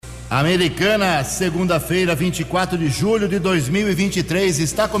Americana, segunda-feira, 24 de julho de 2023,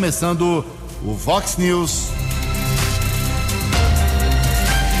 está começando o Vox News.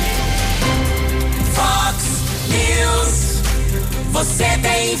 Vox News, você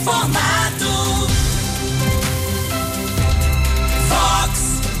bem informado.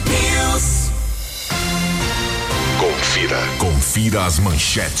 Vox News. Confira as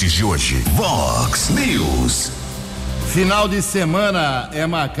manchetes de hoje. Vox News. Final de semana é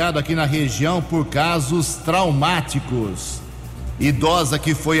marcado aqui na região por casos traumáticos. Idosa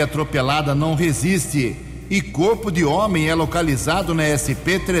que foi atropelada não resiste e corpo de homem é localizado na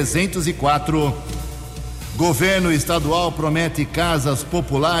SP-304. Governo estadual promete casas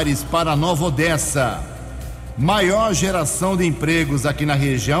populares para Nova Odessa. Maior geração de empregos aqui na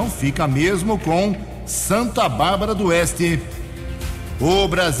região fica mesmo com Santa Bárbara do Oeste. O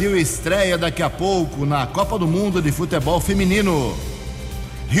Brasil estreia daqui a pouco na Copa do Mundo de Futebol Feminino.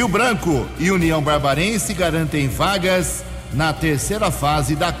 Rio Branco e União Barbarense garantem vagas na terceira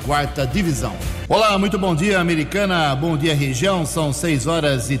fase da quarta divisão. Olá, muito bom dia, Americana, bom dia, região. São 6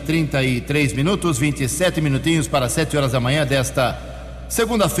 horas e 33 minutos, 27 minutinhos para 7 horas da manhã desta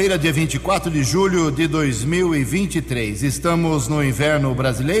segunda-feira, dia 24 de julho de 2023. Estamos no inverno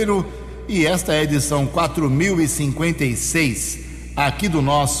brasileiro e esta é a edição 4056 aqui do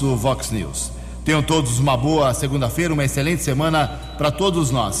nosso Vox News. Tenham todos uma boa segunda-feira, uma excelente semana para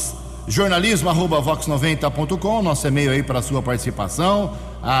todos nós. jornalismo@vox90.com, nosso e-mail aí para a sua participação.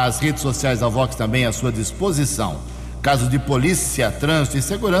 As redes sociais da Vox também à sua disposição. Caso de polícia, trânsito e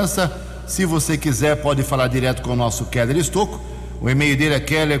segurança, se você quiser pode falar direto com o nosso Keller Estocco. O e-mail dele é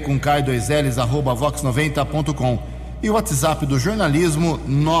keller@vox90.com e o WhatsApp do jornalismo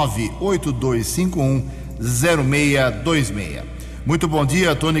 982510626. Muito bom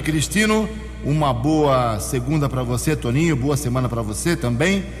dia, Tony Cristino. Uma boa segunda para você, Toninho. Boa semana para você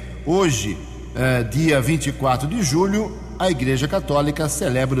também. Hoje, dia 24 de julho, a Igreja Católica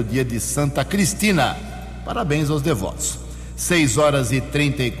celebra o dia de Santa Cristina. Parabéns aos devotos. 6 horas e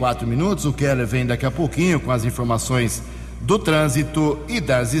 34 minutos. O Keller vem daqui a pouquinho com as informações do trânsito e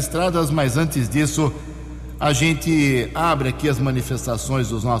das estradas, mas antes disso, a gente abre aqui as manifestações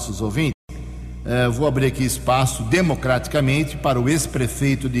dos nossos ouvintes. Vou abrir aqui espaço democraticamente para o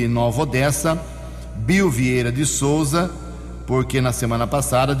ex-prefeito de Nova Odessa, Bill Vieira de Souza, porque na semana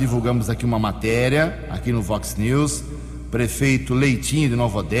passada divulgamos aqui uma matéria, aqui no Vox News, prefeito Leitinho de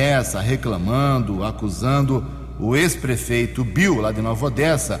Nova Odessa reclamando, acusando o ex-prefeito Bill lá de Nova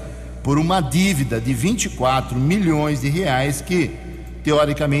Odessa por uma dívida de 24 milhões de reais que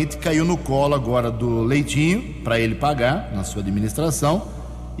teoricamente caiu no colo agora do Leitinho para ele pagar na sua administração.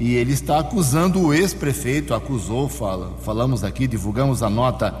 E ele está acusando o ex-prefeito, falamos aqui, divulgamos a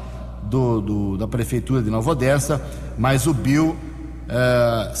nota da prefeitura de Nova Odessa, mas o Bill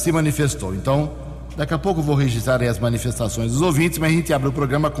se manifestou. Então, daqui a pouco eu vou registrar aí as manifestações dos ouvintes, mas a gente abre o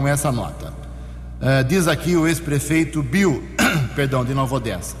programa com essa nota. Diz aqui o ex-prefeito Bill, de Nova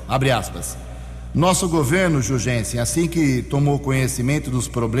Odessa, abre aspas: nosso governo, Jugensen, assim que tomou conhecimento dos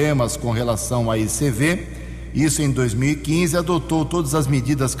problemas com relação à ICV, isso em 2015, adotou todas as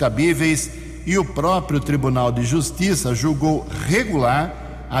medidas cabíveis e o próprio Tribunal de Justiça julgou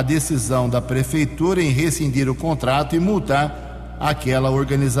regular a decisão da prefeitura em rescindir o contrato e multar aquela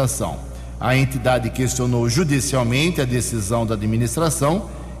organização. A entidade questionou judicialmente a decisão da administração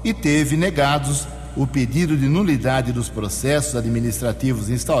e teve negados o pedido de nulidade dos processos administrativos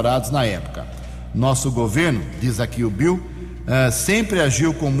instaurados na época. Nosso governo, diz aqui o Bill, sempre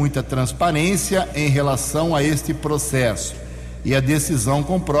agiu com muita transparência em relação a este processo e a decisão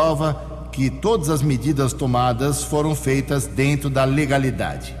comprova que todas as medidas tomadas foram feitas dentro da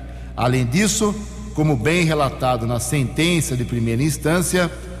legalidade. Além disso, como bem relatado na sentença de primeira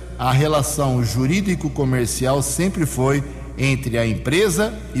instância, a relação jurídico-comercial sempre foi entre a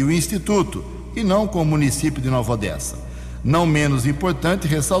empresa e o Instituto e não com o município de Nova Odessa. Não menos importante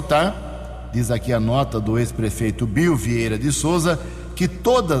ressaltar, diz aqui a nota do ex-prefeito Bill Vieira de Souza, que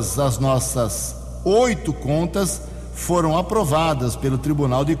todas as nossas 8 contas foram aprovadas pelo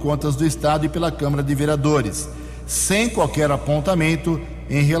Tribunal de Contas do Estado e pela Câmara de Vereadores, sem qualquer apontamento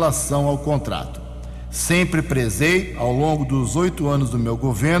em relação ao contrato. Sempre prezei, ao longo dos 8 anos do meu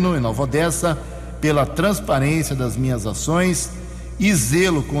governo em Nova Odessa, pela transparência das minhas ações e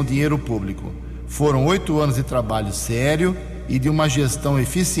zelo com o dinheiro público. Foram 8 anos de trabalho sério e de uma gestão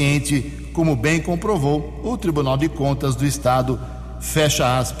eficiente, como bem comprovou o Tribunal de Contas do Estado,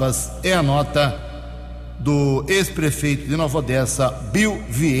 fecha aspas, é a nota do ex-prefeito de Nova Odessa, Bill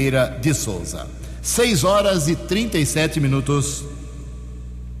Vieira de Souza. 6 horas e 37 minutos.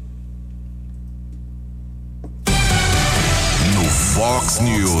 No Vox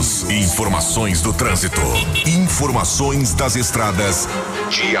News. Informações do trânsito. Informações das estradas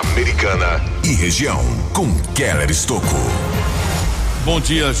de Americana e região. Com Keller Estocco. Bom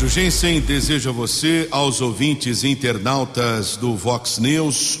dia, Jugensen. Desejo a você, aos ouvintes internautas do Vox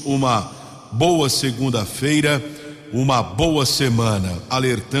News, uma boa segunda-feira, uma boa semana,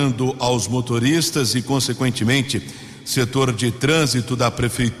 alertando aos motoristas e, consequentemente, setor de trânsito da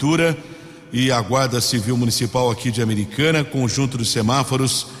Prefeitura e a Guarda Civil Municipal aqui de Americana, conjunto de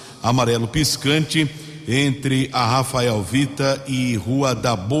semáforos amarelo piscante entre a Rafael Vita e Rua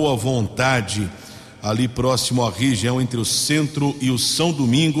da Boa Vontade, ali próximo à região entre o centro e o São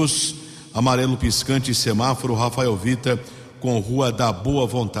Domingos, amarelo piscante semáforo Rafael Vita com Rua da Boa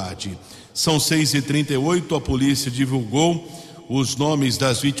Vontade. São 6h38, a polícia divulgou os nomes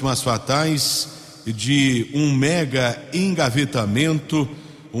das vítimas fatais de um mega engavetamento,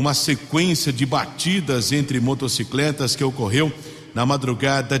 uma sequência de batidas entre motocicletas que ocorreu na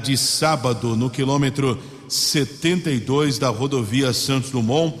madrugada de sábado no quilômetro 72 da rodovia Santos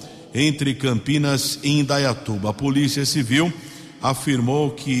Dumont, entre Campinas e Indaiatuba. A Polícia Civil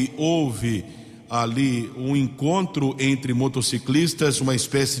afirmou que houve ali um encontro entre motociclistas, uma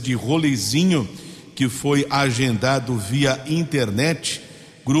espécie de rolezinho que foi agendado via internet.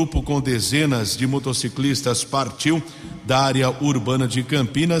 Grupo com dezenas de motociclistas partiu da área urbana de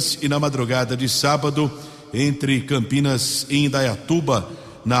Campinas e na madrugada de sábado, entre Campinas e Indaiatuba,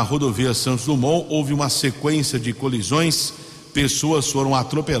 na rodovia Santos Dumont, houve uma sequência de colisões. Pessoas foram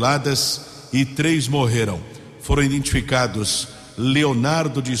atropeladas e 3 morreram. Foram identificados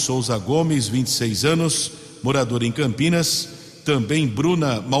Leonardo de Souza Gomes, 26 anos, morador em Campinas, também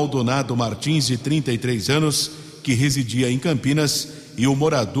Bruna Maldonado Martins, de 33 anos, que residia em Campinas, e o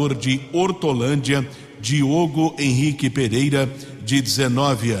morador de Hortolândia, Diogo Henrique Pereira, de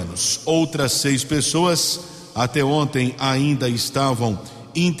 19 anos. Outras 6 pessoas até ontem ainda estavam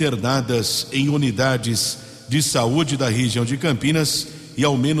internadas em unidades de saúde da região de Campinas e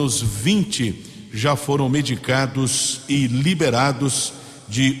ao menos 20 já foram medicados e liberados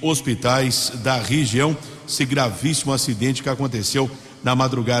de hospitais da região. Esse gravíssimo acidente que aconteceu na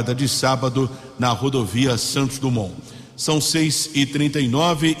madrugada de sábado na rodovia Santos Dumont. São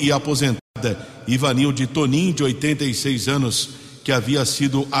 6h39 e a aposentada Ivanilde Tonin, de 86 anos, que havia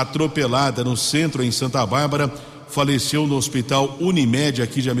sido atropelada no centro em Santa Bárbara, faleceu no Hospital Unimed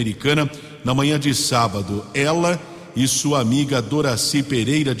aqui de Americana na manhã de sábado. Ela e sua amiga Doraci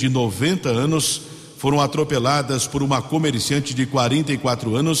Pereira, de 90 anos, foram atropeladas por uma comerciante de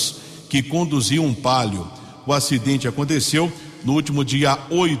 44 anos que conduzia um Palio. O acidente aconteceu no último dia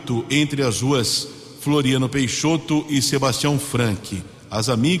 8 entre as ruas Floriano Peixoto e Sebastião Franque. As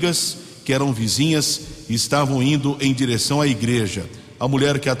amigas, que eram vizinhas, estavam indo em direção à igreja. A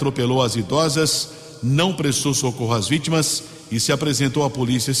mulher que atropelou as idosas não prestou socorro às vítimas e se apresentou à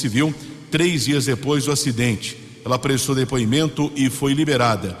Polícia Civil 3 dias depois do acidente. Ela prestou depoimento e foi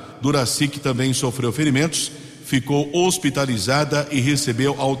liberada. Doraci, que também sofreu ferimentos, ficou hospitalizada e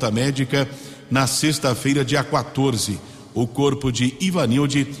recebeu alta médica na sexta-feira, dia 14. O corpo de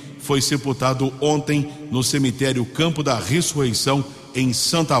Ivanilde foi sepultado ontem no cemitério Campo da Ressurreição, em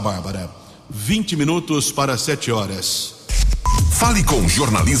Santa Bárbara. 20 minutos para 7 horas. Fale com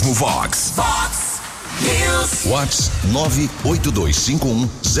Jornalismo Vox. Vox News. Vox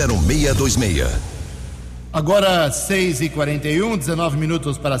 982510626. Agora 6h41, 19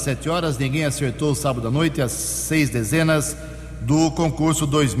 minutos para 7 horas. Ninguém acertou sábado à noite as 6 dezenas do concurso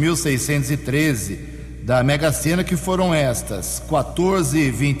 2613 da Mega Sena, que foram estas: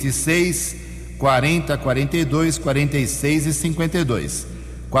 14, 26, 40, 42, 46 e 52.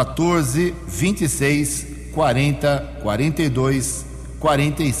 14, 26, 40, 42,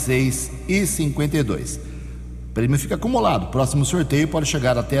 46 e 52. O prêmio fica acumulado. Próximo sorteio pode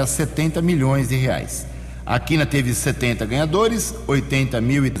chegar até a 70 milhões de reais. A Quina teve 70 ganhadores,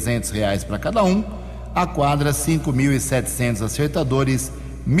 R$80.300 para cada um. A quadra, 5.700 acertadores,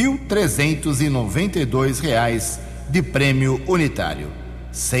 R$1.392 de prêmio unitário.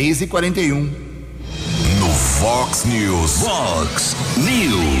 6h41. No Vox News. Vox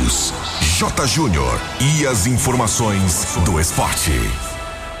News. J. Júnior e as informações do esporte.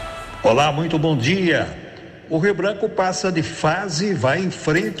 Olá, muito bom dia. O Rio Branco passa de fase e vai em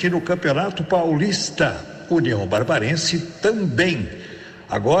frente no Campeonato Paulista. União Barbarense também.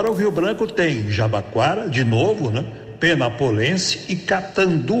 Agora o Rio Branco tem Jabaquara, de novo, né? Penapolense e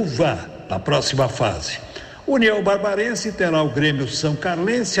Catanduva na próxima fase. União Barbarense terá o Grêmio São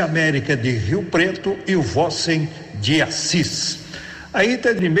Carlense, América de Rio Preto e o Vossen de Assis. A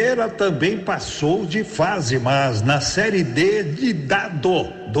Inter de Limeira também passou de fase, mas na Série D de dado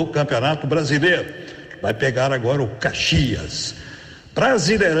do Campeonato Brasileiro. Vai pegar agora o Caxias.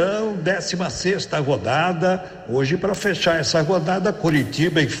 Brasileirão, 16ª rodada, hoje para fechar essa rodada,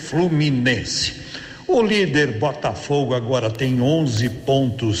 Coritiba e Fluminense. O líder Botafogo agora tem 11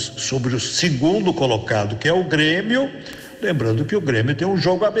 pontos sobre o segundo colocado, que é o Grêmio, lembrando que o Grêmio tem um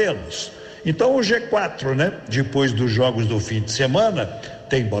jogo a menos. Então o G4, né? Depois dos jogos do fim de semana,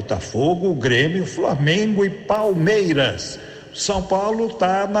 tem Botafogo, Grêmio, Flamengo e Palmeiras. São Paulo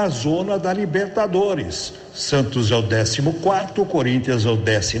está na zona da Libertadores. Santos é o 14º, Corinthians é o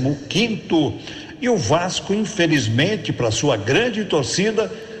 15º e o Vasco, infelizmente, para sua grande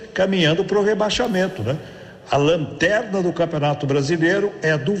torcida, caminhando para o rebaixamento, né? A lanterna do Campeonato Brasileiro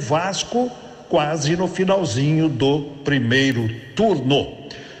é do Vasco, quase no finalzinho do primeiro turno.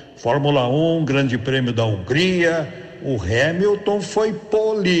 Fórmula 1, Grande Prêmio da Hungria, o Hamilton foi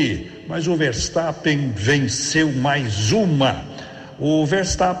pole, mas o Verstappen venceu mais uma. O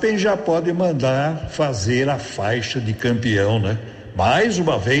Verstappen já pode mandar fazer a faixa de campeão, né? Mais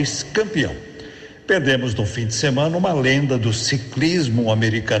uma vez campeão. Perdemos no fim de semana uma lenda do ciclismo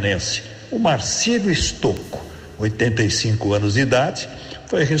americanense, o Marcílio Stocco, 85 anos de idade,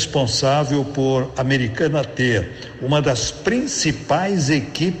 foi responsável por Americana ter uma das principais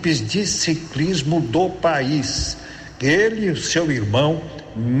equipes de ciclismo do país. Ele e o seu irmão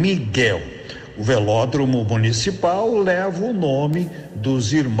Miguel. O velódromo municipal leva o nome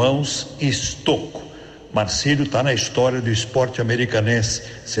dos irmãos Stocco. Marcílio está na história do esporte americanense,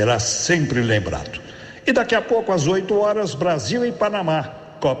 será sempre lembrado. E daqui a pouco, às 8 horas, Brasil e Panamá,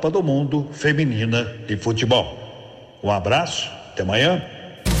 Copa do Mundo Feminina de Futebol. Um abraço, até amanhã.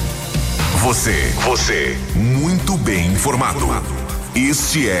 Você, muito bem informado.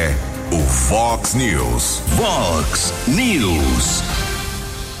 Este é o Fox News. Fox News.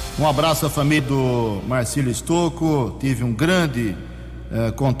 Um abraço à família do Marcílio Stocco, tive um grande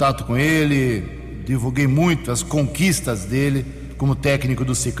contato com ele, divulguei muito as conquistas dele como técnico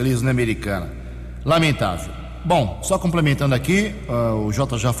do ciclismo na Americana. Lamentável. Bom, só complementando aqui, o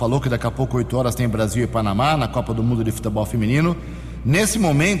Jota já falou que daqui a pouco 8 horas tem Brasil e Panamá na Copa do Mundo de Futebol Feminino. Nesse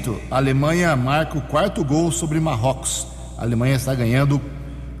momento, a Alemanha marca o 4º gol sobre Marrocos. A Alemanha está ganhando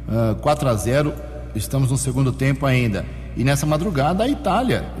 4-0, estamos no segundo tempo ainda. E nessa madrugada a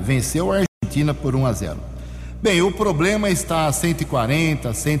Itália venceu a Argentina por 1-0. Bem, o problema está a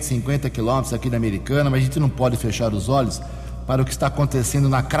 140, 150 quilômetros aqui da Americana, mas a gente não pode fechar os olhos para o que está acontecendo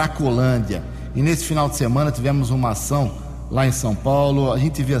na Cracolândia. E nesse final de semana tivemos uma ação lá em São Paulo, a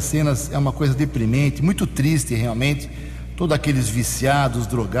gente vê as cenas, é uma coisa deprimente, muito triste realmente, todos aqueles viciados,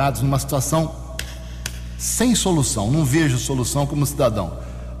 drogados, numa situação sem solução, não vejo solução como cidadão.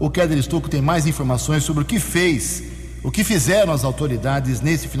 O Keller Stocco tem mais informações sobre o que fizeram as autoridades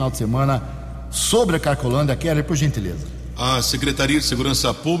nesse final de semana sobre a Cracolândia. Keller, por gentileza. A Secretaria de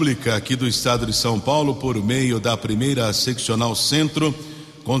Segurança Pública aqui do estado de São Paulo, por meio da 1ª Seccional Centro,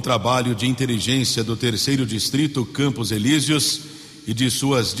 com trabalho de inteligência do 3º Distrito Campos Elíseos e de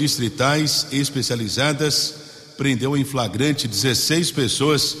suas distritais especializadas, prendeu em flagrante 16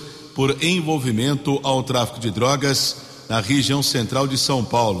 pessoas por envolvimento ao tráfico de drogas na região central de São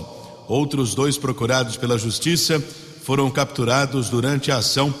Paulo. Outros 2 procurados pela Justiça foram capturados durante a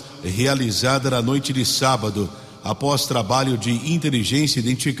ação realizada na noite de sábado, após trabalho de inteligência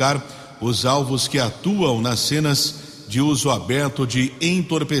identificar os alvos que atuam nas cenas de uso aberto de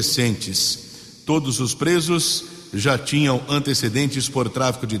entorpecentes. Todos os presos já tinham antecedentes por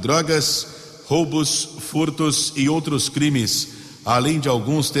tráfico de drogas, roubos, furtos e outros crimes, além de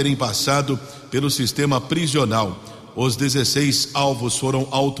alguns terem passado pelo sistema prisional. Os 16 alvos foram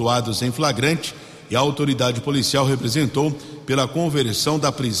autuados em flagrante e a autoridade policial representou pela conversão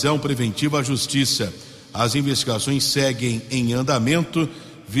da prisão preventiva à justiça. As investigações seguem em andamento,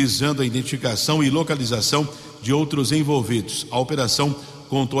 visando a identificação e localização de outros envolvidos. A operação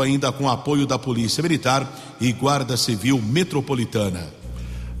contou ainda com apoio da Polícia Militar e Guarda Civil Metropolitana.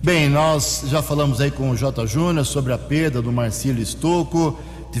 Bem, nós já falamos aí com o J. Júnior sobre a perda do Marcílio Stocco.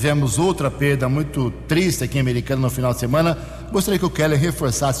 Tivemos outra perda muito triste aqui em Americana no final de semana. Gostaria que o Keller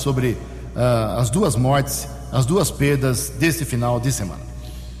reforçasse sobre as 2 mortes, as 2 perdas desse final de semana.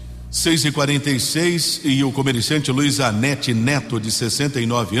 6h46 e o comerciante Luiz Anete Neto, de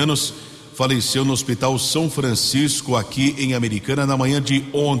 69 anos, faleceu no Hospital São Francisco, aqui em Americana, na manhã de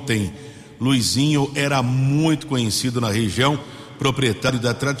ontem. Luizinho era muito conhecido na região, proprietário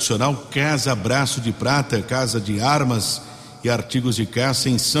da tradicional Casa Braço de Prata, casa de armas e artigos de caça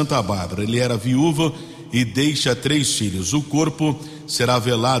em Santa Bárbara. Ele era viúvo e deixa 3 filhos. O corpo será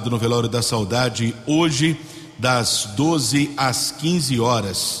velado no velório da saudade hoje, das 12 às 15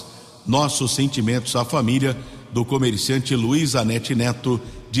 horas. Nossos sentimentos à família do comerciante Luiz Anete Neto,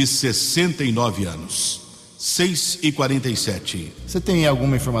 de 69 anos. 6h47. Você tem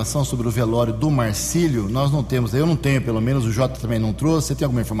alguma informação sobre o velório do Marcílio? Nós não temos, eu não tenho, pelo menos o Jota também não trouxe. Você tem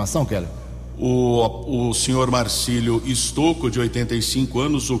alguma informação, Keller? O senhor Marcílio Estocco, de 85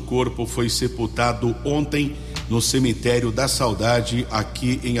 anos, o corpo foi sepultado ontem no cemitério da Saudade,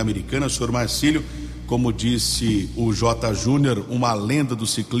 aqui em Americana. O senhor Marcílio, como disse o J. Júnior, uma lenda do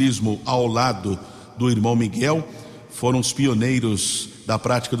ciclismo ao lado do irmão Miguel, foram os pioneiros da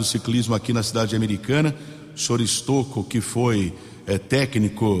prática do ciclismo aqui na cidade americana. O senhor Estocco, que foi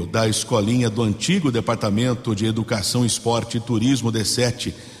técnico da escolinha do antigo Departamento de Educação, Esporte e Turismo,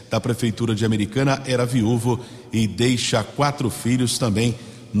 D7, da Prefeitura de Americana, era viúvo e deixa 4 filhos também.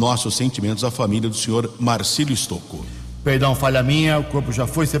 Nossos sentimentos à família do senhor Marcílio Estocco. Perdão, falha minha, o corpo já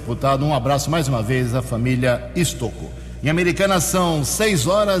foi sepultado. Um abraço mais uma vez à família Estocco. Em Americana são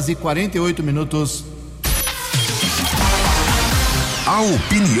 6h48. A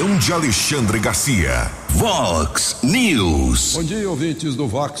opinião de Alexandre Garcia. Vox News. Bom dia, ouvintes do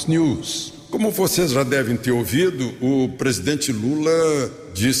Vox News. Como vocês já devem ter ouvido, o presidente Lula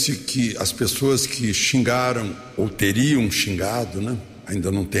disse que as pessoas que xingaram ou teriam xingado, né,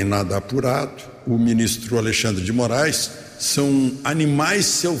 ainda não tem nada apurado. O ministro Alexandre de Moraes, são animais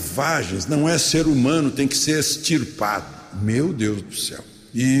selvagens, não é ser humano, tem que ser extirpado. Meu Deus do céu.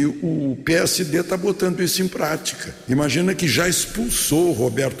 E o PSD está botando isso em prática. Imagina que já expulsou o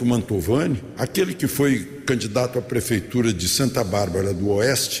Roberto Mantovani, aquele que foi candidato à prefeitura de Santa Bárbara do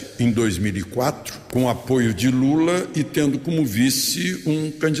Oeste em 2004, com apoio de Lula e tendo como vice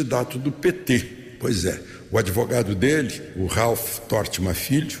um candidato do PT. Pois é, o advogado dele, o Ralph Tortman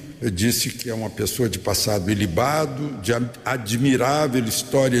Filho, disse que é uma pessoa de passado ilibado, de admirável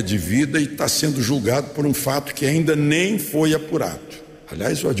história de vida e está sendo julgado por um fato que ainda nem foi apurado.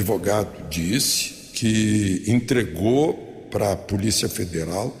 Aliás, o advogado disse que entregou para a Polícia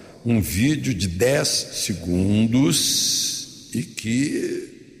Federal um vídeo de 10 segundos e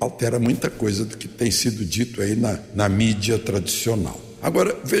que altera muita coisa do que tem sido dito aí na mídia tradicional.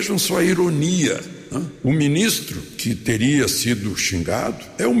 Agora, vejam só a ironia, né? O ministro que teria sido xingado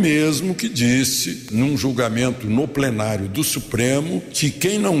é o mesmo que disse num julgamento no plenário do Supremo que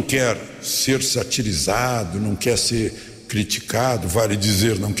quem não quer ser satirizado, não quer ser criticado, vale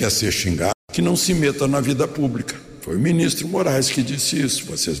dizer, não quer ser xingado, que não se meta na vida pública. Foi o ministro Moraes que disse isso,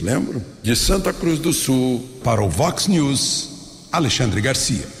 vocês lembram? De Santa Cruz do Sul, para o Vox News, Alexandre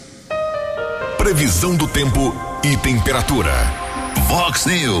Garcia. Previsão do tempo e temperatura. Vox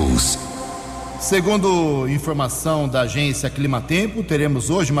News. Segundo informação da agência Climatempo, teremos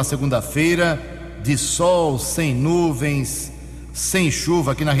hoje uma segunda-feira de sol, sem nuvens, sem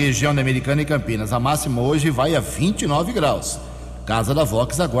chuva aqui na região da Americana e Campinas. A máxima hoje vai a 29 graus. Casa da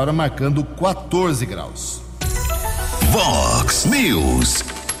Vox agora marcando 14 graus. Vox News.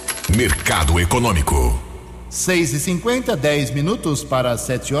 Mercado Econômico. 6h50, 10 minutos para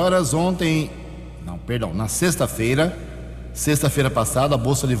 7 horas. Na sexta-feira passada, a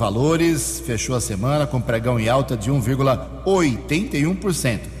Bolsa de Valores fechou a semana com pregão em alta de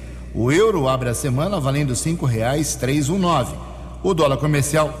 1,81%. O euro abre a semana valendo R$ 5,319. O dólar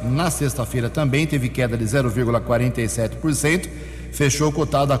comercial na sexta-feira também teve queda de 0,47%, fechou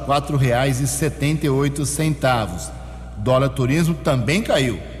cotado a R$ 4,78. Dólar turismo também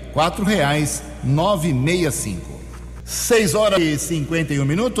caiu, R$ 4,965.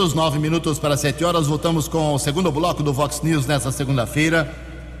 6h51, 9 minutos para 7 horas. Voltamos com o segundo bloco do Vox News nessa segunda-feira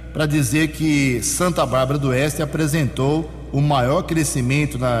para dizer que Santa Bárbara do Oeste apresentou o maior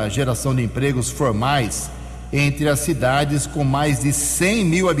crescimento na geração de empregos formais entre as cidades com mais de 100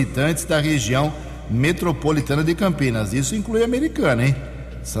 mil habitantes da região metropolitana de Campinas. Isso inclui a Americana, hein?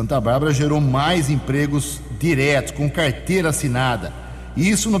 Santa Bárbara gerou mais empregos diretos, com carteira assinada.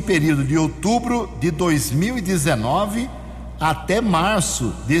 Isso no período de outubro de 2019 até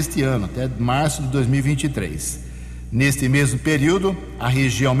março deste ano, até março de 2023. Neste mesmo período, a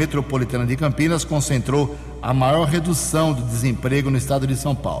região metropolitana de Campinas concentrou a maior redução do desemprego no estado de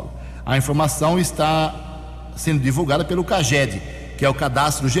São Paulo. A informação está sendo divulgada pelo CAGED, que é o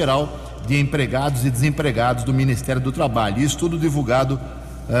Cadastro Geral de Empregados e Desempregados do Ministério do Trabalho. Isso tudo divulgado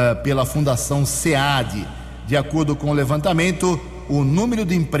pela Fundação SEAD. De acordo com o levantamento, o número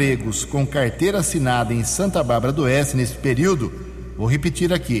de empregos com carteira assinada em Santa Bárbara do Oeste nesse período, vou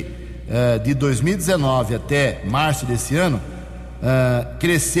repetir aqui, de 2019 até março desse ano,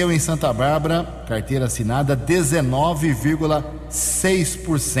 cresceu em Santa Bárbara, carteira assinada,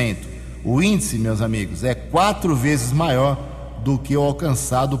 19,6%. O índice, meus amigos, é 4 vezes maior do que o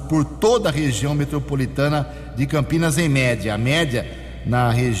alcançado por toda a região metropolitana de Campinas em média. A média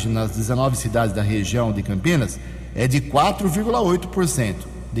nas 19 cidades da região de Campinas é de 4,8%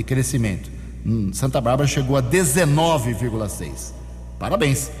 de crescimento. Santa Bárbara chegou a 19,6.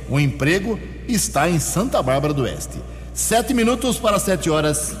 Parabéns, o emprego está em Santa Bárbara do Oeste. 7 minutos para 7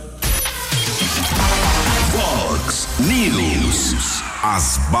 horas. Vox News.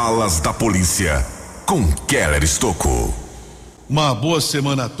 As balas da polícia com Keller Estocco. Uma boa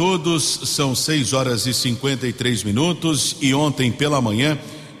semana a todos, são 6 horas e 53 minutos e ontem pela manhã,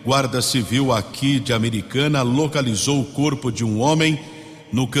 Guarda Civil aqui de Americana localizou o corpo de um homem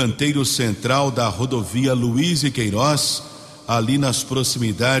no canteiro central da rodovia Luiz e Queiroz, ali nas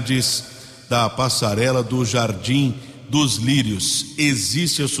proximidades da passarela do Jardim dos Lírios.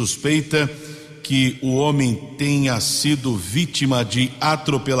 Existe a suspeita que o homem tenha sido vítima de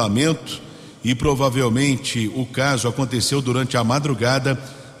atropelamento e provavelmente o caso aconteceu durante a madrugada,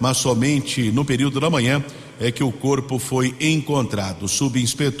 mas somente no período da manhã é que o corpo foi encontrado. O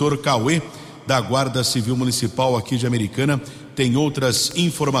subinspetor Cauê, da Guarda Civil Municipal aqui de Americana, tem outras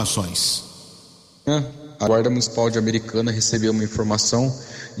informações. A Guarda Municipal de Americana recebeu uma informação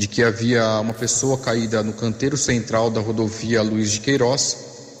de que havia uma pessoa caída no canteiro central da rodovia Luiz de Queiroz,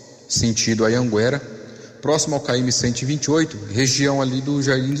 sentido Anhanguera, próximo ao KM 128, região ali do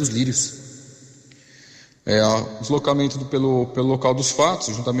Jardim dos Lírios. O deslocamento pelo local dos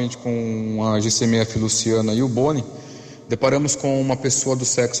fatos, juntamente com a GCMF Luciana e o Boni, deparamos com uma pessoa do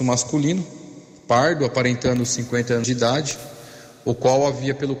sexo masculino, pardo, aparentando 50 anos de idade, o qual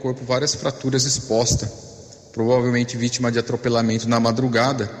havia pelo corpo várias fraturas expostas, provavelmente vítima de atropelamento na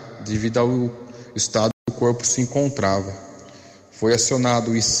madrugada, devido ao estado que o corpo se encontrava. Foi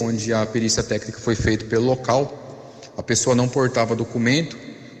acionado isso onde a perícia técnica foi feita pelo local. A pessoa não portava documento.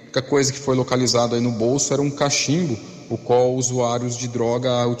 A única coisa que foi localizada aí no bolso era um cachimbo, o qual usuários de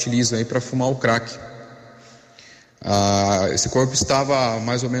droga utilizam aí para fumar o crack. Esse corpo estava a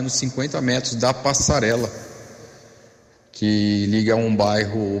mais ou menos 50 metros da passarela que liga o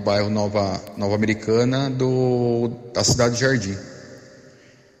bairro Nova Americana da cidade de Jardim.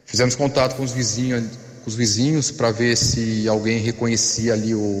 Fizemos contato com os vizinhos para ver se alguém reconhecia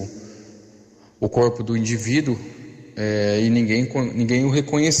ali o corpo do indivíduo, e ninguém o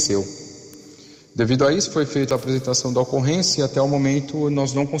reconheceu. Devido a isso, foi feita a apresentação da ocorrência e até o momento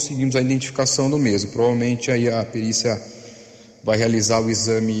nós não conseguimos a identificação do mesmo. Provavelmente aí a perícia vai realizar o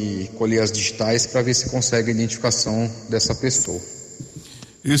exame, colher as digitais para ver se consegue a identificação dessa pessoa.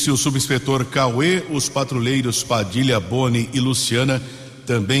 Esse é o subinspetor Cauê. Os patrulheiros Padilha, Boni e Luciana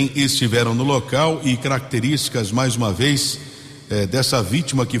também estiveram no local e características, mais uma vez, dessa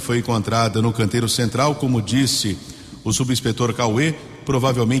vítima que foi encontrada no canteiro central, como disse o subinspetor Cauê,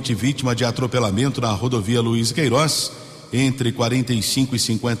 provavelmente vítima de atropelamento na rodovia Luiz Queiroz, entre 45 e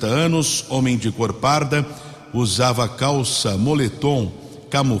 50 anos, homem de cor parda, usava calça moletom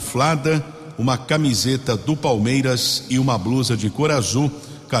camuflada, uma camiseta do Palmeiras e uma blusa de cor azul.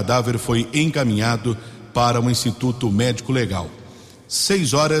 O cadáver foi encaminhado para o Instituto Médico Legal.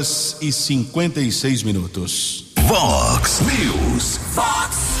 6 horas e 56 minutos. Vox News.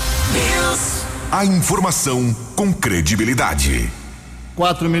 Vox News. A informação com credibilidade.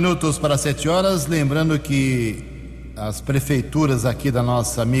 4 minutos para 7 horas. Lembrando que as prefeituras aqui da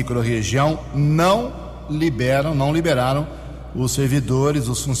nossa micro-região não liberaram os servidores,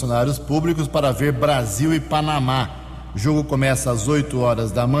 os funcionários públicos para ver Brasil e Panamá. O jogo começa às 8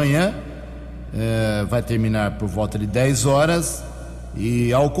 horas da manhã, vai terminar por volta de 10 horas.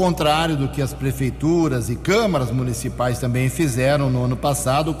 E ao contrário do que as prefeituras e câmaras municipais também fizeram no ano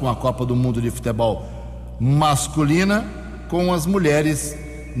passado com a Copa do Mundo de Futebol masculina, com as mulheres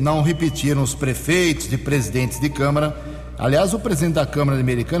não repetiram. Os prefeitos e presidentes de câmara. Aliás, o presidente da Câmara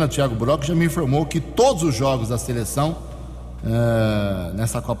Americana, Thiago Brock, já me informou que todos os jogos da seleção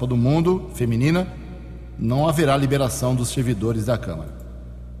nessa Copa do Mundo feminina não haverá liberação dos servidores da Câmara.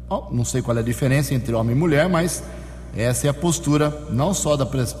 Não sei qual é a diferença entre homem e mulher, mas essa é a postura não só da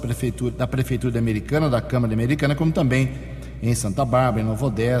Prefeitura Americana, da Câmara Americana, como também em Santa Bárbara, em Nova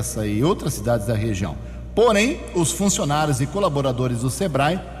Odessa e outras cidades da região. Porém, os funcionários e colaboradores do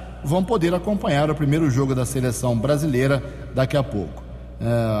SEBRAE vão poder acompanhar o primeiro jogo da seleção brasileira daqui a pouco.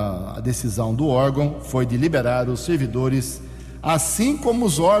 A decisão do órgão foi de liberar os servidores, assim como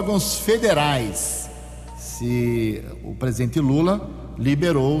os órgãos federais. Se o presidente Lula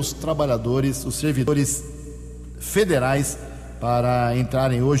liberou os trabalhadores, os servidores federais para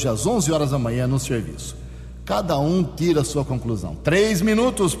entrarem hoje às 11 horas da manhã no serviço. Cada um tira a sua conclusão. 3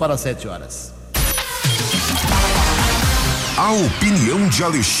 minutos para 7 horas. A opinião de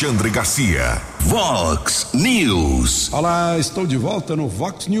Alexandre Garcia. Vox News. Olá, estou de volta no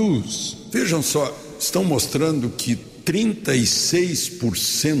Vox News. Vejam só, estão mostrando que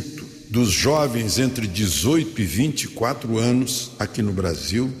 36% dos jovens entre 18 e 24 anos aqui no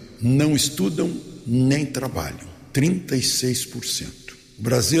Brasil não estudam nem trabalham, 36%. O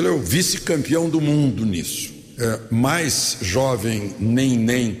Brasil é o vice-campeão do mundo nisso. Mais jovem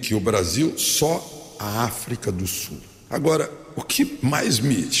nem que o Brasil, só a África do Sul. Agora, o que mais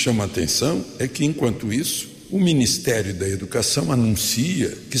me chama a atenção é que, enquanto isso, o Ministério da Educação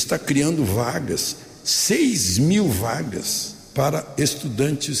anuncia que está criando vagas, 6.000 vagas para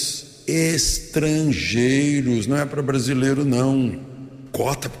estudantes estrangeiros, não é para brasileiro não,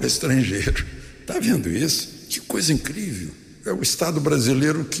 cota para estrangeiro. Está vendo isso? Que coisa incrível. É o Estado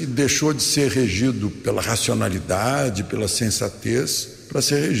brasileiro que deixou de ser regido pela racionalidade, pela sensatez, para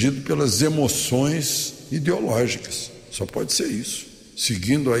ser regido pelas emoções ideológicas. Só pode ser isso,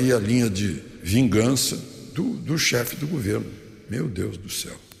 seguindo aí a linha de vingança do chefe do governo. Meu Deus do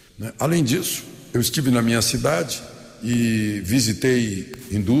céu, né? Além disso, eu estive na minha cidade e visitei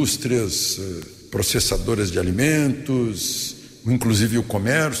indústrias processadoras de alimentos, inclusive o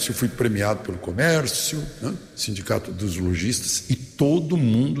comércio, fui premiado pelo comércio, né? Sindicato dos lojistas, e todo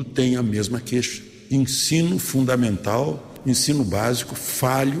mundo tem a mesma queixa. Ensino fundamental, ensino básico,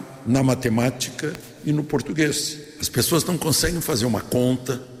 falho na matemática e no português. As pessoas não conseguem fazer uma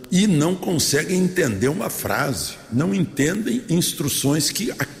conta e não conseguem entender uma frase, não entendem instruções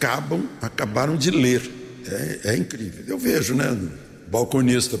que acabaram de ler. É incrível. Eu vejo, né?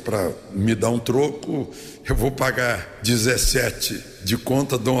 Balconista, para me dar um troco, eu vou pagar 17 de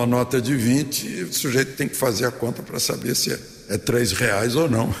conta, dou uma nota de 20 e o sujeito tem que fazer a conta para saber se é R$3 ou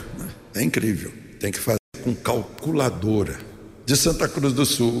não. É incrível. Tem que fazer com calculadora. De Santa Cruz do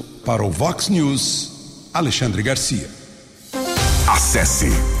Sul, para o Vox News, Alexandre Garcia. Acesse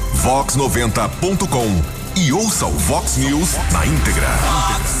vox90.com e ouça o Vox News na íntegra.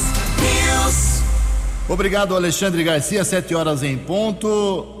 Obrigado, Alexandre Garcia, 7h em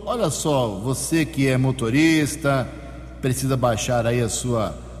ponto. Olha só, você que é motorista, precisa baixar aí a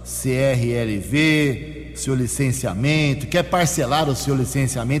sua CRLV, seu licenciamento, quer parcelar o seu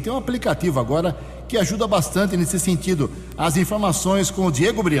licenciamento. Tem um aplicativo agora que ajuda bastante nesse sentido. As informações com o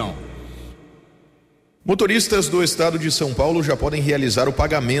Diego Brião. Motoristas do estado de São Paulo já podem realizar o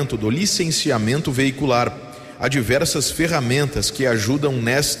pagamento do licenciamento veicular. Há diversas ferramentas que ajudam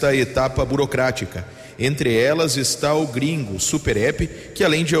nesta etapa burocrática. Entre elas está o Gringo Super App, que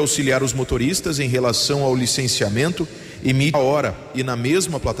além de auxiliar os motoristas em relação ao licenciamento, emite a hora e na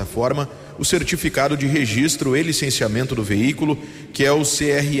mesma plataforma o certificado de registro e licenciamento do veículo, que é o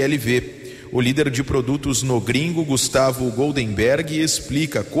CRLV. O líder de produtos no Gringo, Gustavo Goldenberg,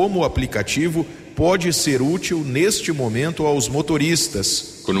 explica como o aplicativo pode ser útil neste momento aos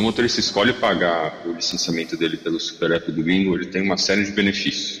motoristas. Quando o motorista escolhe pagar o licenciamento dele pelo Super App do Gringo, ele tem uma série de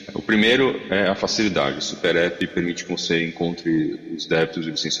benefícios. O primeiro é a facilidade. O Super App permite que você encontre os débitos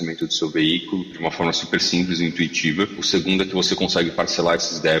de licenciamento do seu veículo de uma forma super simples e intuitiva. O segundo é que você consegue parcelar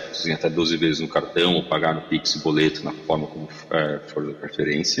esses débitos em até 12 vezes no cartão ou pagar no Pix e boleto, na forma como for da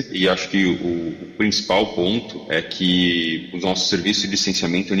preferência. E acho que o principal ponto é que o nosso serviço de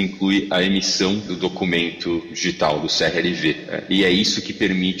licenciamento ele inclui a emissão do documento digital, do CRLV. E é isso que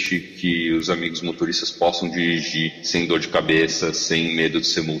permite que os amigos motoristas possam dirigir sem dor de cabeça, sem medo de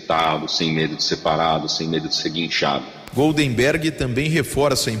ser multado, sem medo de ser parado, sem medo de ser guinchado. Goldenberg também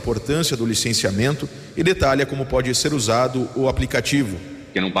reforça a importância do licenciamento e detalha como pode ser usado o aplicativo.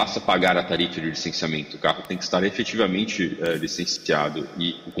 Porque não basta pagar a tarifa de licenciamento, o carro tem que estar efetivamente licenciado,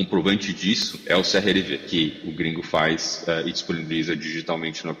 e o comprovante disso é o CRLV, que o Gringo faz e disponibiliza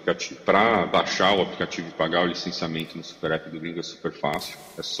digitalmente no aplicativo. Para baixar o aplicativo e pagar o licenciamento no Super App do Gringo é super fácil,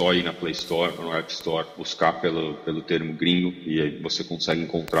 é só ir na Play Store ou no App Store, buscar pelo termo Gringo e aí você consegue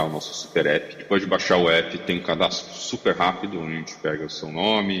encontrar o nosso Super App. Depois de baixar o app, tem um cadastro super rápido, onde a gente pega o seu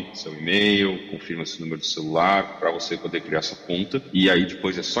nome, seu e-mail, confirma seu número de celular, para você poder criar sua conta, e aí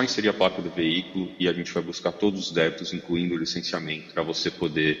depois é só inserir a placa do veículo e a gente vai buscar todos os débitos, incluindo o licenciamento, para você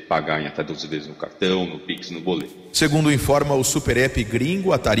poder pagar em até 12 vezes no cartão, no Pix, no boleto. Segundo informa o Super App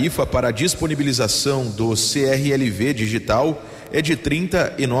Gringo, a tarifa para a disponibilização do CRLV digital é de R$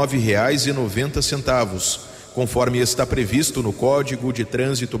 39,90. Conforme está previsto no Código de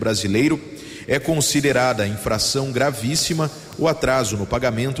Trânsito Brasileiro, é considerada infração gravíssima o atraso no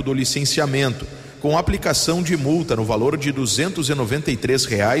pagamento do licenciamento, com aplicação de multa no valor de R$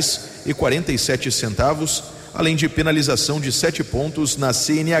 293,47, além de penalização de 7 pontos na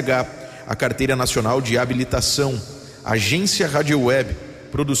CNH, a Carteira Nacional de Habilitação. Agência Rádio Web,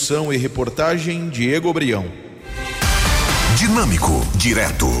 produção e reportagem Diego Brião. Dinâmico,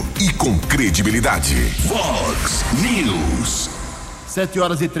 direto e com credibilidade. Vox News.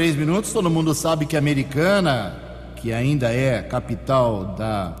 7h03, todo mundo sabe que a Americana, que ainda é capital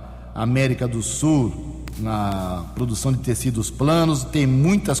da América do Sul, na produção de tecidos planos, tem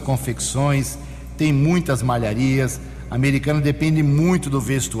muitas confecções, tem muitas malharias. A Americana depende muito do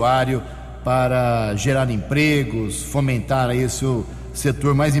vestuário para gerar empregos, fomentar aí o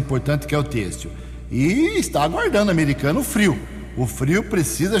setor mais importante, que é o têxtil. E está aguardando a Americana o frio. O frio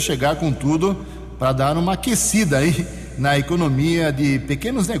precisa chegar com tudo para dar uma aquecida aí na economia de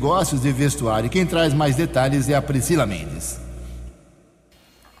pequenos negócios de vestuário. Quem traz mais detalhes é a Priscila Mendes.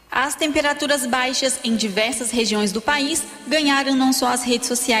 As temperaturas baixas em diversas regiões do país ganharam não só as redes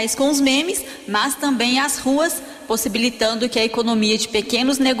sociais com os memes, mas também as ruas, possibilitando que a economia de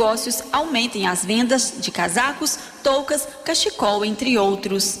pequenos negócios aumentem as vendas de casacos, toucas, cachecol, entre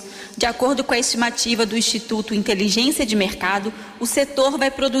outros. De acordo com a estimativa do Instituto Inteligência de Mercado, o setor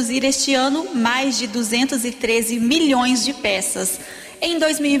vai produzir este ano mais de 213 milhões de peças. Em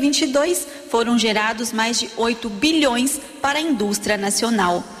 2022, foram gerados mais de 8 bilhões para a indústria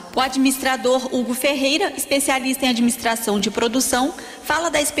nacional. O administrador Hugo Ferreira, especialista em administração de produção, fala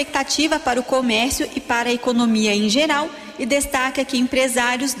da expectativa para o comércio e para a economia em geral e destaca que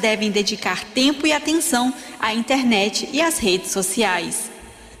empresários devem dedicar tempo e atenção à internet e às redes sociais.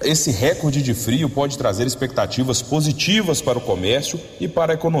 Esse recorde de frio pode trazer expectativas positivas para o comércio e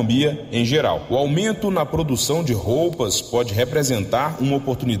para a economia em geral. O aumento na produção de roupas pode representar uma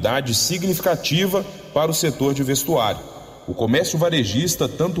oportunidade significativa para o setor de vestuário. O comércio varejista,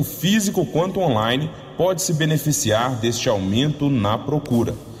 tanto físico quanto online, pode se beneficiar deste aumento na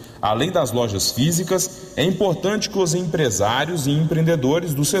procura. Além das lojas físicas, é importante que os empresários e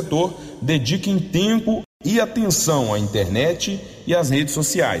empreendedores do setor dediquem tempo e atenção à internet e às redes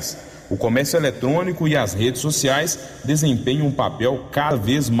sociais. O comércio eletrônico e as redes sociais desempenham um papel cada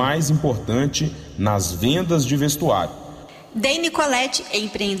vez mais importante nas vendas de vestuário. Dei Nicolette,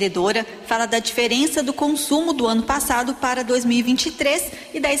 empreendedora, fala da diferença do consumo do ano passado para 2023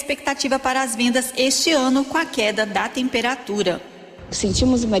 e da expectativa para as vendas este ano com a queda da temperatura.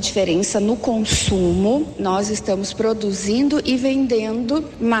 Sentimos uma diferença no consumo. Nós estamos produzindo e vendendo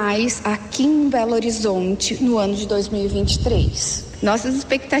mais aqui em Belo Horizonte no ano de 2023. Nossas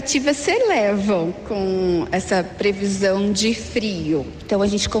expectativas se elevam com essa previsão de frio. Então a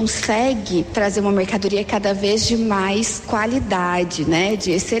gente consegue trazer uma mercadoria cada vez de mais qualidade, né,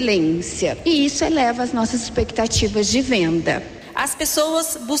 de excelência. E isso eleva as nossas expectativas de venda. As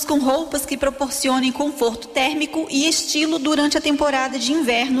pessoas buscam roupas que proporcionem conforto térmico e estilo durante a temporada de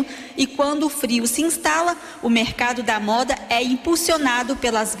inverno e quando o frio se instala, o mercado da moda é impulsionado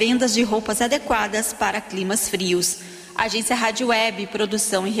pelas vendas de roupas adequadas para climas frios. Agência Rádio Web,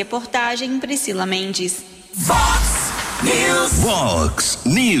 produção e reportagem, Priscila Mendes. Vox News. Vox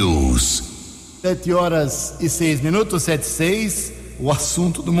News. 7h06, 7h06. O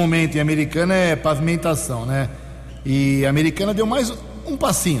assunto do momento em Americana é pavimentação, né? E a Americana deu mais um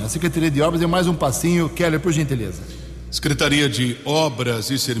passinho, a Secretaria de Obras deu mais um passinho. Keller, por gentileza. Secretaria de Obras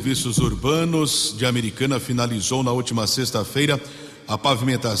e Serviços Urbanos de Americana finalizou na última sexta-feira a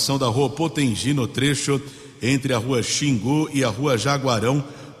pavimentação da rua Potengi, no trecho entre a rua Xingu e a rua Jaguarão,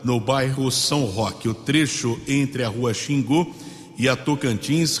 no bairro São Roque. O trecho entre a rua Xingu e a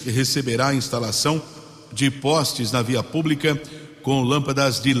Tocantins receberá a instalação de postes na via pública com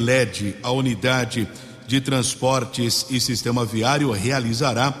lâmpadas de LED. A unidade de Transportes e Sistema Viário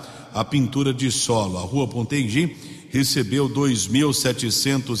realizará a pintura de solo. A rua Potengi recebeu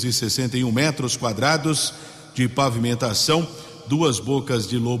 2.761 metros quadrados de pavimentação, 2 bocas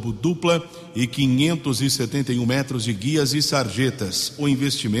de lobo dupla e 571 metros de guias e sarjetas. O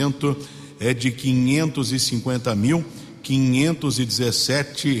investimento é de R$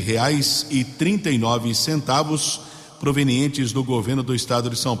 550.517,39, provenientes do governo do estado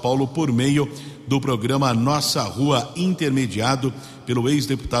de São Paulo por meio do programa Nossa Rua, intermediado pelo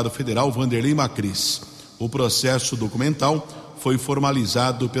ex-deputado federal Vanderlei Macris. O processo documental foi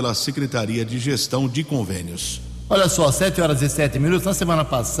formalizado pela Secretaria de Gestão de Convênios. Olha só, 7h07. Na semana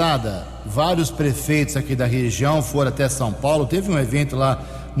passada, vários prefeitos aqui da região foram até São Paulo. Teve um evento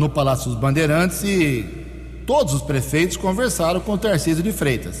lá no Palácio dos Bandeirantes e todos os prefeitos conversaram com o Tarcísio de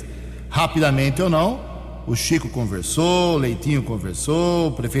Freitas. Rapidamente ou não, o Chico conversou, o Leitinho conversou,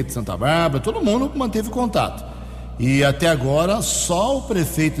 o prefeito de Santa Bárbara, todo mundo manteve contato. E até agora, só o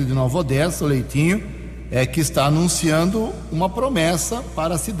prefeito de Nova Odessa, o Leitinho, é que está anunciando uma promessa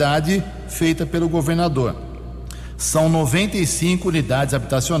para a cidade feita pelo governador. São 95 unidades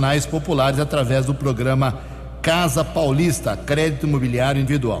habitacionais populares através do programa Casa Paulista, Crédito Imobiliário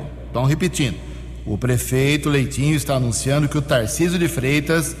Individual. Então, repetindo, o prefeito Leitinho está anunciando que o Tarcísio de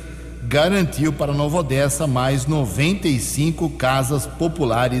Freitas garantiu para Nova Odessa mais 95 casas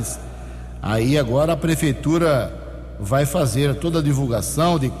populares. Aí agora a prefeitura vai fazer toda a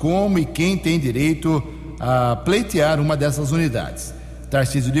divulgação de como e quem tem direito a pleitear uma dessas unidades.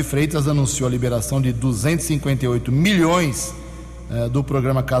 Tarcísio de Freitas anunciou a liberação de 258 milhões do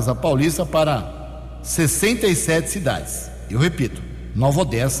programa Casa Paulista para 67 cidades. Eu repito, Nova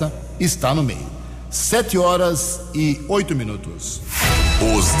Odessa está no meio. 7h08.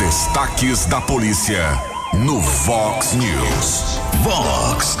 Os destaques da polícia no Vox News.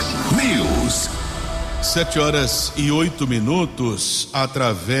 Vox News. 7h08,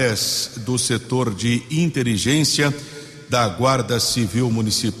 através do setor de inteligência da Guarda Civil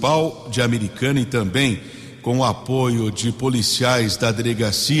Municipal de Americana e também com o apoio de policiais da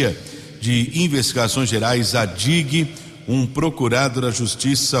Delegacia de Investigações Gerais, a DIG, um procurado da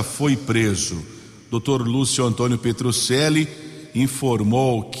Justiça foi preso. Dr. Lúcio Antônio Petrucelli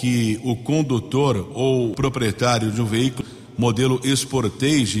informou que o condutor ou proprietário de um veículo modelo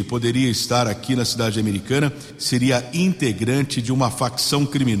Sportage poderia estar aqui na cidade americana, seria integrante de uma facção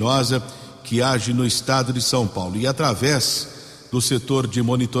criminosa que age no estado de São Paulo. E através do setor de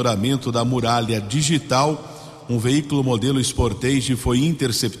monitoramento da muralha digital, um veículo modelo Sportage foi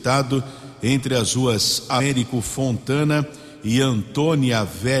interceptado entre as ruas Américo Fontana e Antônia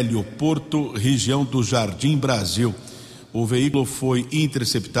Velho Porto, região do Jardim Brasil. O veículo foi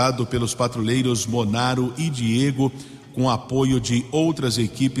interceptado pelos patrulheiros Monaro e Diego, com apoio de outras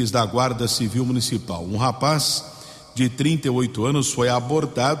equipes da Guarda Civil Municipal. Um rapaz de 38 anos foi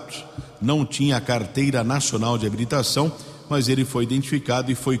abordado, não tinha carteira nacional de habilitação, mas ele foi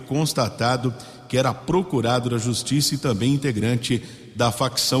identificado e foi constatado que era procurado da Justiça e também integrante da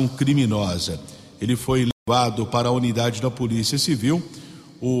facção criminosa. Ele foi levado para a unidade da Polícia Civil,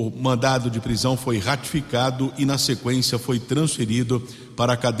 o mandado de prisão foi ratificado e na sequência foi transferido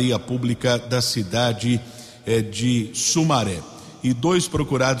para a cadeia pública da cidade de Sumaré. E 2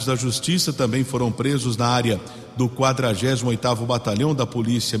 procurados da Justiça também foram presos na área do 48º Batalhão da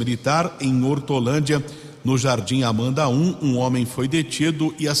Polícia Militar em Hortolândia, no Jardim Amanda 1. Um homem foi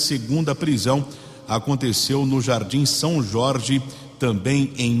detido e a segunda prisão aconteceu no Jardim São Jorge,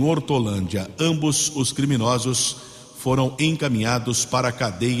 também em Hortolândia. Ambos os criminosos foram encaminhados para a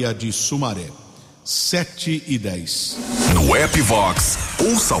cadeia de Sumaré. 7h10. No app Vox,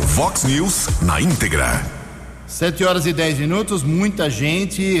 ouça o Vox News na íntegra. 7h10. Muita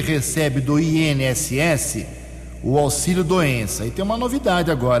gente recebe do INSS o auxílio doença. E tem uma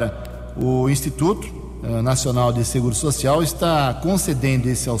novidade agora. O Instituto Nacional de Seguro Social está concedendo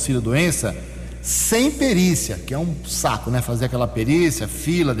esse auxílio doença sem perícia, que é um saco, né? Fazer aquela perícia,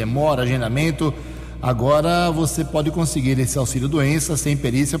 fila, demora, agendamento. Agora você pode conseguir esse auxílio doença sem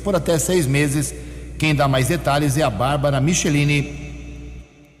perícia por até 6 meses. Quem dá mais detalhes é a Bárbara Michelini.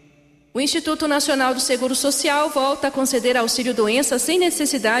 O Instituto Nacional do Seguro Social volta a conceder auxílio-doença sem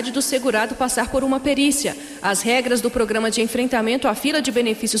necessidade do segurado passar por uma perícia. As regras do Programa de Enfrentamento à Fila de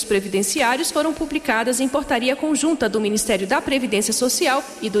Benefícios Previdenciários foram publicadas em portaria conjunta do Ministério da Previdência Social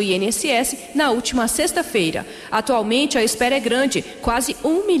e do INSS na última sexta-feira. Atualmente, a espera é grande. Quase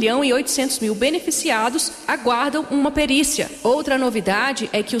 1.800.000 beneficiados aguardam uma perícia. Outra novidade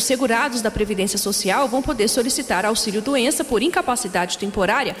é que os segurados da Previdência Social vão poder solicitar auxílio-doença por incapacidade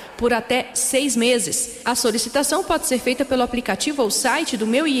temporária por até 6 meses. A solicitação pode ser feita pelo aplicativo ou site do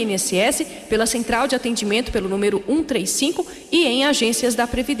Meu INSS, pela central de atendimento pelo número 135 e em agências da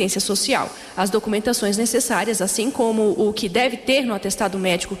Previdência Social. As documentações necessárias, assim como o que deve ter no atestado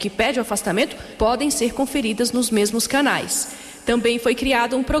médico que pede o afastamento, podem ser conferidas nos mesmos canais. Também foi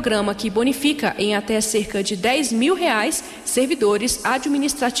criado um programa que bonifica em até cerca de R$10 mil servidores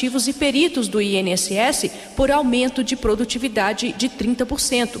administrativos e peritos do INSS por aumento de produtividade de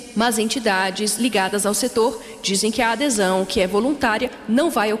 30%. Mas entidades ligadas ao setor dizem que a adesão, que é voluntária,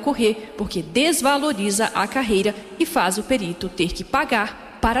 não vai ocorrer porque desvaloriza a carreira e faz o perito ter que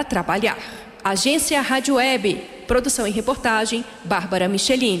pagar para trabalhar. Agência Rádio Web, produção e reportagem, Bárbara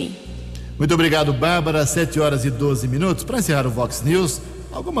Michelini. Muito obrigado, Bárbara. 7h12. Para encerrar o Vox News,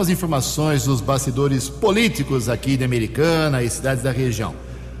 algumas informações dos bastidores políticos aqui de Americana e cidades da região.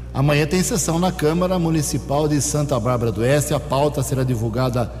 Amanhã tem sessão na Câmara Municipal de Santa Bárbara do Oeste. A pauta será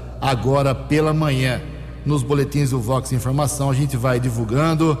divulgada agora pela manhã. Nos boletins do Vox Informação a gente vai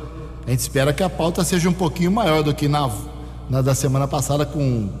divulgando. A gente espera que a pauta seja um pouquinho maior do que na da semana passada,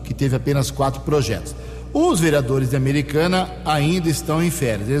 que teve apenas 4 projetos. Os vereadores de Americana ainda estão em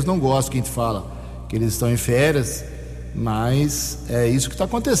férias. Eles não gostam que a gente fala que eles estão em férias, mas é isso que está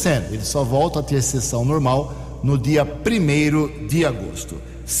acontecendo. Eles só voltam a ter sessão normal no dia 1º de agosto.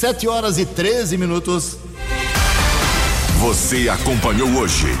 7h13. Você acompanhou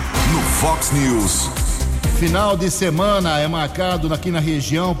hoje no Fox News. Final de semana é marcado aqui na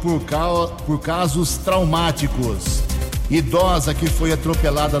região por casos traumáticos. Idosa que foi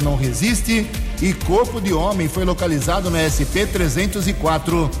atropelada não resiste e corpo de homem foi localizado na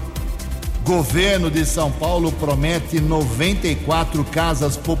SP-304. Governo de São Paulo promete 94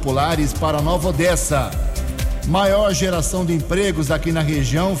 casas populares para Nova Odessa. Maior geração de empregos aqui na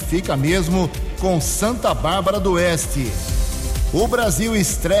região fica mesmo com Santa Bárbara do Oeste. O Brasil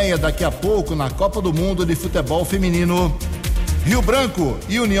estreia daqui a pouco na Copa do Mundo de Futebol Feminino. Rio Branco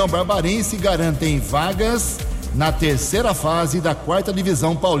e União Barbarense garantem vagas na terceira fase da 4ª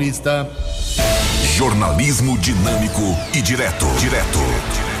Divisão Paulista. Jornalismo dinâmico e direto.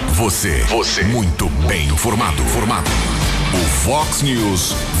 Você muito bem informado. O Vox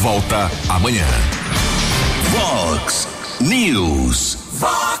News volta amanhã. Vox News.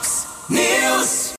 Vox News.